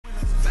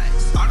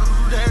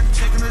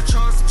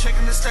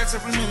the stats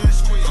every minute.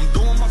 I'm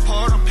doing my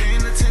part, I'm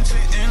paying attention,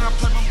 and I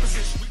play my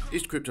position.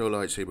 It's Crypto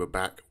Lightsaber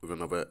back with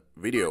another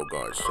video,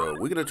 guys. So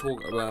we're going to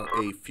talk about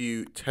a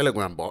few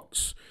Telegram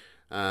bots,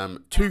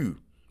 two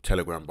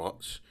Telegram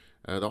bots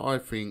that I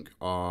think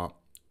are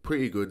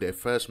pretty good. They're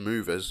first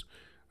movers,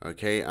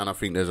 okay, and I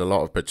think there's a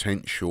lot of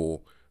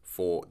potential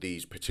for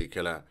these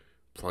particular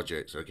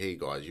projects, okay,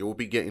 guys. You'll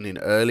be getting in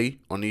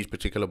early on these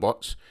particular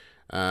bots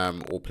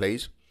or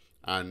plays,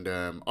 and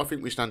I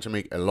think we stand to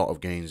make a lot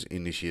of gains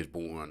in this year's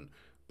bull run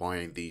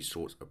buying these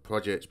sorts of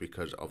projects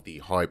because of the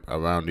hype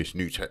around this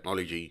new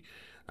technology.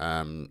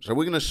 So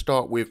we're going to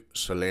start with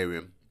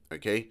Solareum,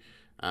 okay,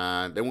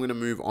 and then we're going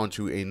to move on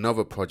to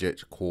another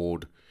project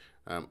called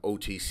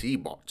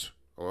OTCBOT.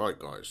 All right,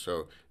 guys,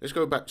 so let's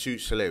go back to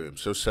Solareum.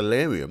 So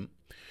Solareum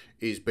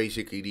is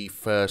basically the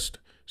first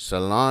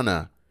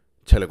Solana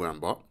Telegram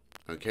bot,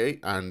 okay,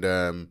 and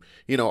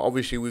you know,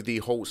 obviously with the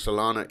whole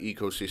Solana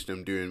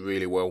ecosystem doing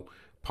really well,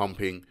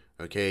 pumping,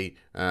 okay,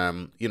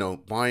 you know,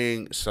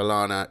 buying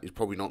Solana is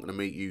probably not going to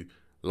make you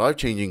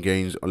life-changing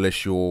gains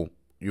unless you've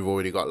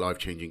already got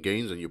life-changing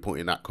gains and you're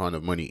putting that kind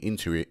of money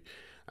into it.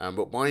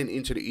 But buying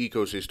into the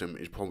ecosystem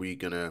is probably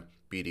going to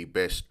be the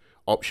best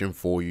option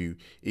for you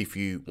if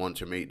you want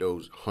to make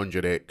those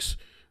 100x,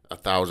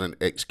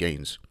 1000x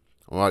gains.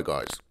 All right,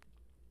 guys.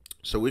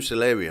 So with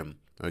Solareum,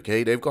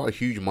 okay, they've got a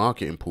huge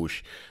marketing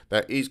push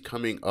that is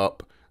coming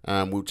up.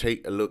 We'll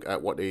take a look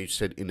at what they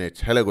said in their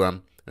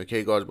Telegram.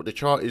 Okay, guys, but the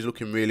chart is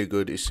looking really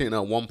good. It's sitting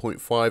at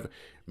 1.5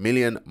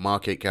 million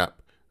market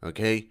cap,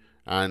 okay,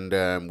 and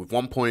with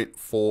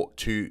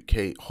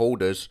 1.42k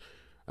holders,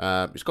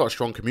 it's got a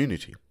strong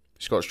community.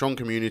 It's got a strong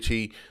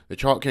community. The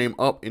chart came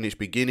up in its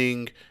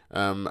beginning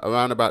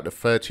around about the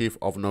 30th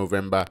of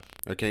November,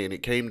 okay, and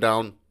it came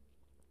down,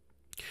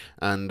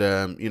 and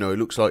you know, it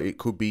looks like it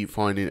could be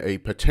finding a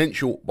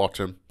potential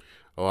bottom.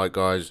 All right,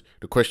 guys,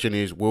 the question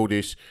is, will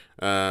this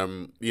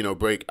you know,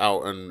 break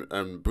out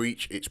and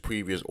breach its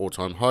previous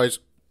all-time highs?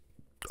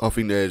 I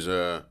think there's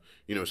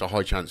you know, it's a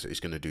high chance that it's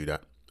going to do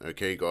that.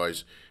 Okay,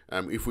 guys,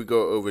 if we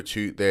go over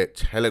to their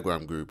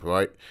Telegram group,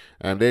 right,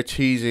 they're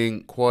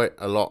teasing quite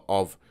a lot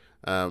of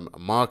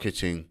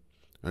marketing.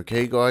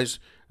 Okay, guys,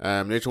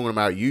 they're talking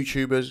about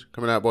YouTubers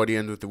coming out by the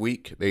end of the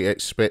week. They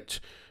expect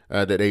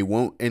that they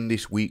won't end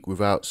this week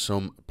without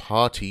some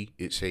party,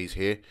 it says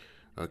here.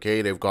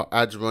 Okay, they've got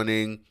ads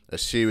running, a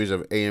series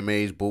of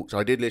AMAs booked.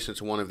 I did listen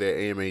to one of their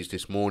AMAs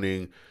this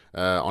morning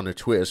on the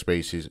Twitter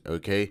Spaces,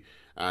 okay,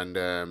 and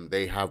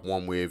they have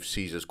one with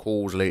Caesar's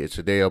Calls later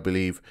today, I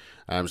believe.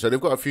 So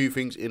they've got a few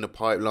things in the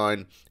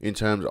pipeline in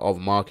terms of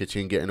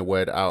marketing, getting the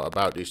word out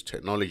about this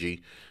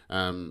technology.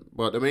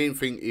 But the main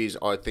thing is,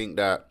 I think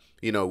that,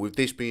 you know, with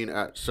this being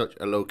at such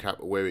a low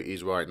cap where it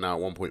is right now,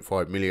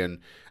 1.5 million,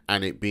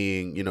 and it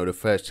being, you know, the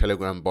first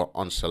Telegram bot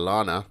on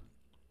Solana,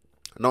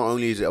 not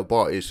only is it a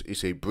bot,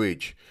 it's a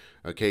bridge,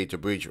 okay, to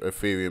bridge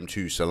Ethereum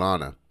to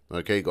Solana.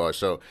 Okay, guys,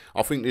 so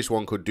I think this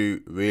one could do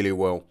really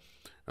well.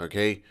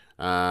 Okay,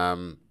 yeah,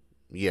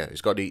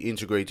 it's got the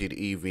integrated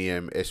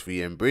EVM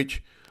SVM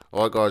bridge.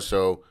 All right, guys,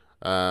 so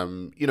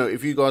you know,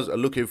 if you guys are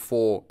looking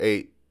for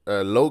a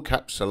low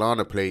cap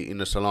Solana play in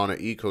the Solana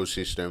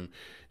ecosystem,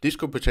 this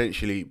could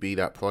potentially be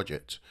that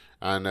project.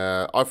 And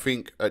I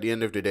think at the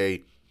end of the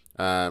day,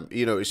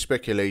 you know, it's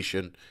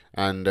speculation,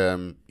 and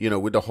you know,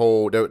 with the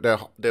whole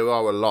there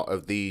are a lot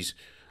of these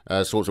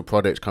sorts of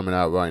products coming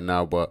out right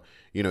now, but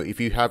you know, if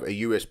you have a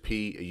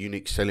USP, a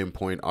unique selling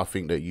point, I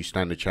think that you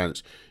stand a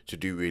chance to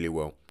do really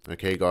well.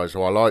 Okay, guys,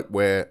 so I like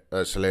where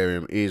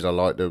Solareum is. I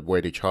like the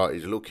way the chart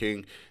is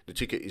looking. The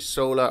ticket is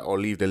Solar. I'll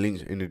leave the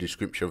links in the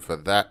description for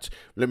that.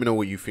 Let me know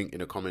what you think in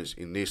the comments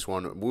in this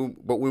one.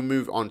 But we'll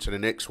move on to the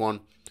next one,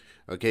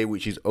 okay,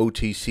 which is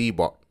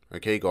OTCBOT.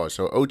 Okay, guys,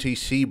 so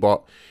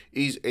OTCBOT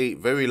is a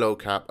very low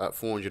cap at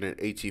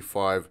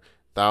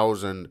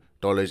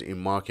 $485,000 in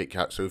market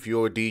cap. So if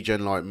you're a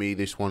degen like me,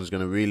 this one's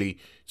going to really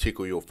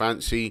tickle your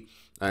fancy.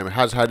 It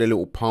has had a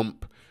little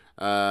pump.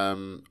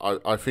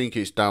 I think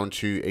it's down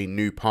to a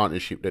new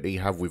partnership that they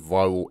have with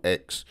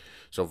ViralX.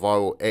 So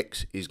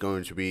ViralX is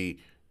going to be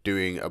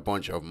doing a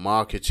bunch of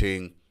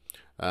marketing.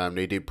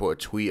 They did put a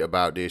tweet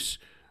about this,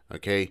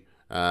 okay.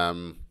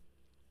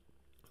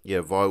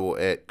 Yeah,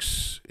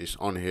 ViralX is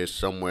on here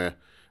somewhere.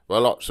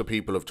 Well, lots of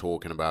people are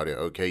talking about it,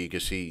 okay. You can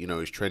see, you know,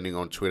 it's trending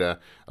on Twitter.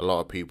 A lot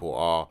of people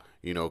are,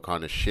 you know,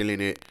 kind of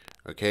shilling it,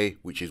 okay,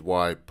 which is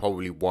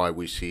probably why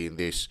we're seeing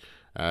this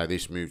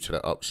this move to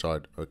the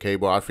upside, okay.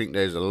 But I think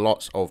there's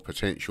lots of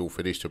potential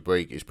for this to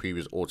break its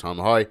previous all-time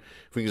high.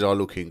 Things are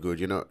looking good.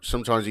 You know,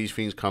 sometimes these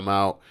things come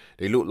out,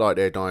 they look like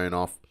they're dying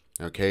off,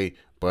 okay,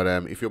 but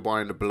if you're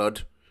buying the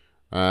blood,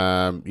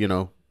 you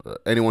know,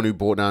 anyone who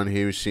bought down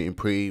here is sitting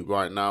pretty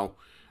right now.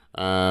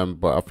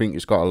 But I think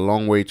it's got a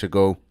long way to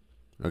go,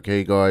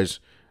 okay, guys,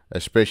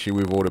 especially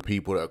with all the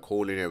people that are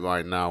calling it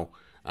right now,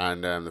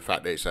 and the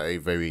fact that it's at a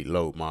very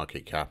low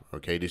market cap,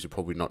 okay. This is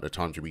probably not the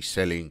time to be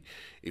selling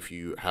if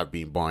you have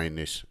been buying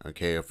this,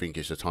 okay. I think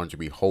it's the time to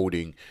be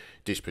holding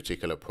this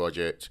particular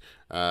project.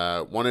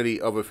 One of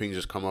the other things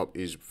that's come up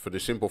is for the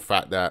simple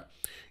fact that,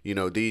 you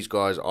know, these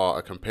guys are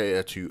a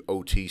competitor to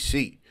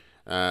OTC.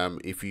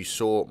 if you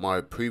saw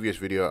my previous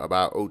video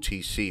about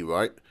OTC,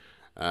 right?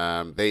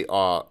 They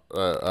are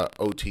a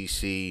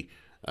OTC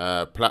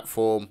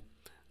platform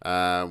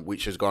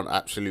which has gone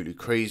absolutely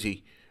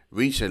crazy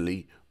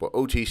recently, but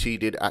OTC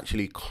did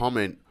actually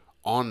comment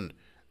on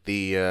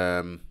the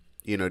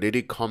they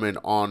did comment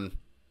on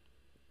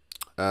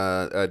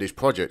this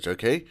project.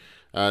 Okay,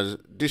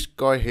 this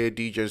guy here,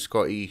 DJ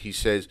Scotty, he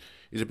says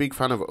he's a big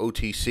fan of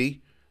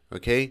OTC.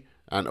 Okay,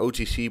 and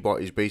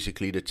OTCBOT is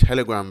basically the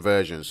Telegram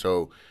version.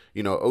 So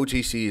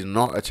OTC is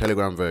not a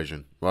Telegram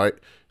version, right?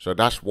 So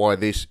that's why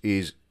this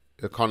is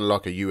kind of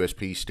like a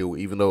USP still,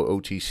 even though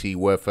OTC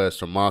were first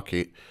to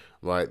market,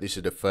 right? This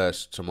is the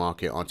first to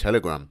market on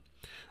Telegram.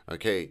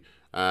 Okay,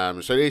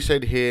 so they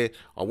said here,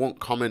 I won't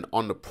comment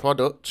on the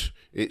product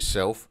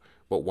itself,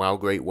 but wow,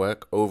 great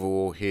work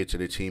overall here to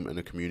the team and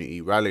the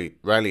community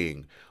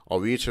rallying.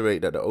 I'll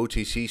reiterate that the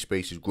OTC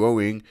space is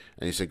growing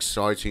and it's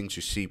exciting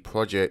to see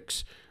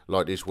projects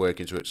like this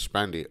working to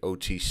expand it.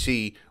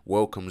 OTC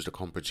welcomes the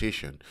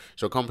competition.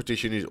 So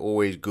competition is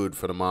always good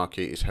for the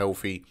market. It's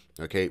healthy.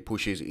 Okay, it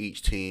pushes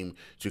each team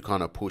to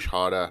kind of push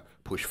harder,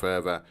 push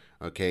further,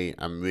 okay,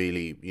 and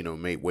really,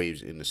 make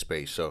waves in the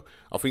space. So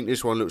I think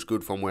this one looks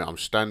good from where I'm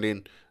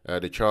standing.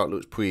 The chart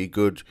looks pretty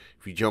good.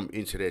 If you jump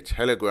into their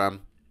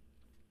Telegram,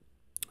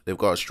 they've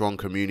got a strong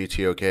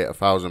community, okay,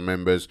 1,000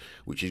 members,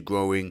 which is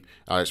growing.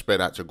 I expect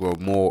that to grow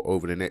more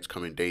over the next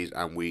coming days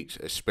and weeks,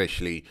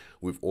 especially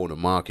with all the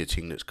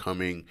marketing that's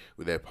coming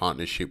with their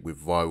partnership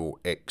with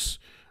ViralX.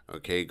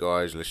 Okay,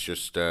 guys, let's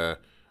just, so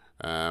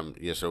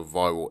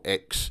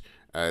ViralX,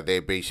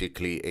 they're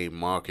basically a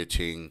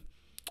marketing,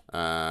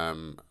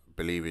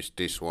 believe it's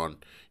this one.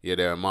 Yeah,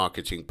 they're a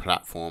marketing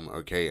platform,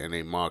 okay, and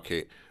they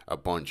market a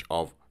bunch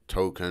of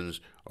tokens.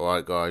 All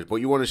right, guys, but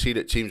you want to see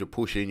that teams are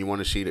pushing, you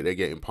want to see that they're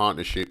getting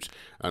partnerships,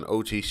 and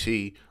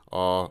OTC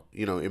are,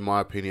 in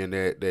my opinion,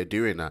 they're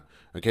doing that.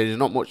 Okay, there's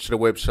not much to the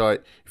website.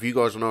 If you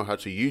guys know how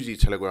to use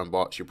these Telegram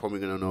bots, you're probably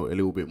going to know a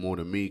little bit more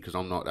than me, because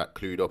I'm not that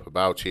clued up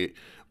about it.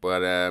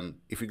 But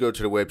if you go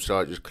to the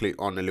website, just click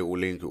on the little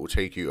link, it will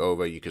take you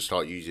over. You can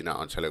start using that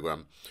on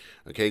Telegram.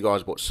 Okay,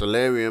 guys, but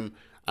Solareum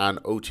and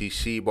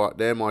OTCBOT,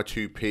 they're my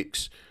two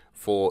picks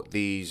for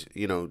these,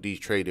 these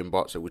trading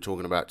bots that we're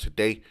talking about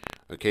today.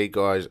 Okay,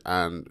 guys,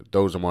 and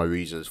those are my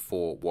reasons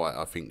for why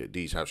I think that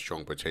these have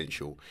strong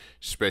potential,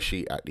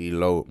 especially at the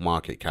low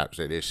market caps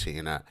that they're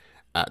sitting at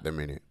the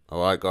minute.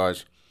 All right,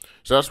 guys,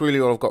 so that's really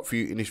all I've got for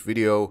you in this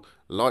video.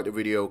 Like the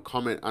video,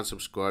 comment and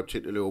subscribe,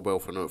 hit the little bell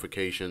for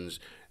notifications.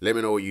 Let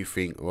me know what you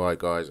think. All right,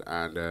 guys,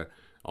 and I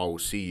will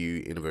see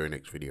you in the very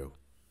next video.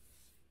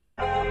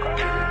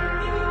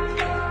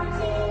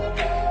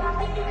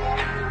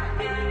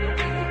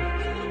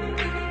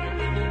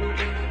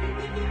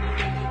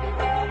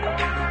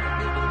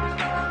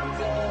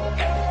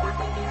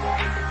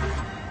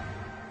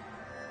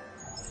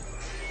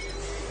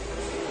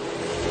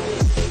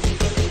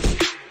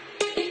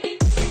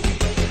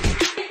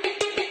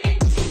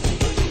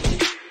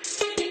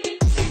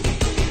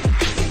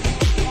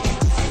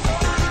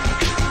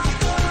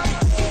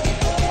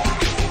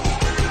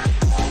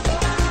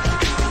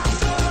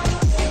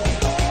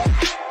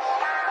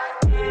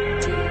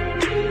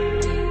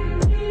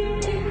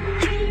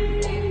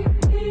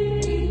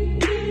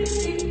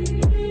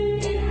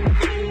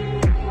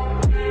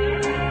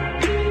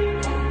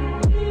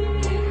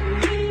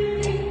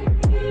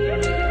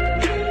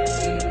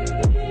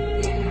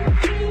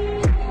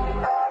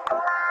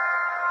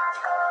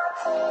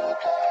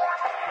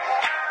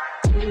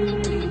 OTCBOT.